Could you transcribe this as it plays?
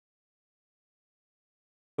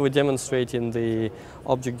We're demonstrating the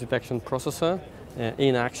object detection processor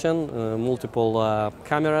in action, multiple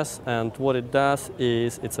cameras, and what it does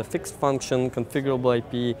is it's a fixed function configurable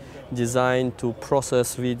IP designed to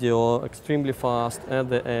process video extremely fast at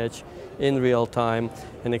the edge in real time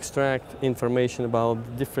and extract information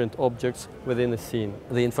about different objects within a scene.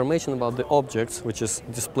 The information about the objects, which is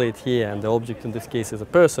displayed here, and the object in this case is a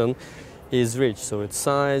person, is rich. So it's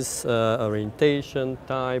size, orientation,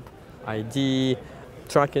 type, ID,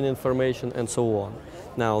 tracking information, and so on.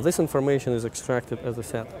 Now, this information is extracted, as I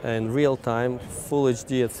said, in real time, full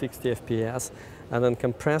HD at 60 FPS, and then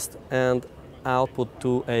compressed and output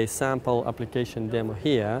to a sample application demo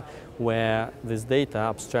here, where this data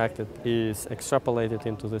abstracted is extrapolated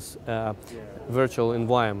into this virtual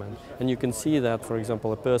environment. And you can see that, for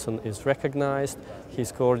example, a person is recognized,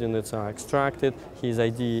 his coordinates are extracted, his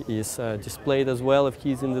ID is displayed as well if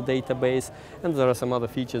he's in the database, and there are some other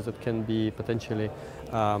features that can be potentially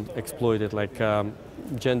exploited, like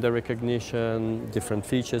gender recognition, different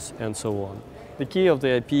features, and so on. The key of the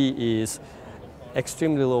IP is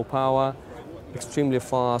extremely low power, extremely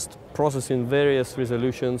fast, processing various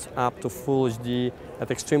resolutions up to full HD at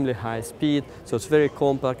extremely high speed. So it's very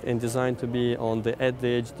compact and designed to be on the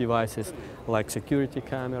at-the-edge devices like security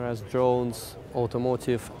cameras, drones,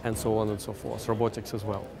 automotive, and so on and so forth, robotics as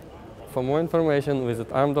well. For more information, visit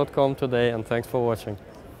arm.com today, and thanks for watching.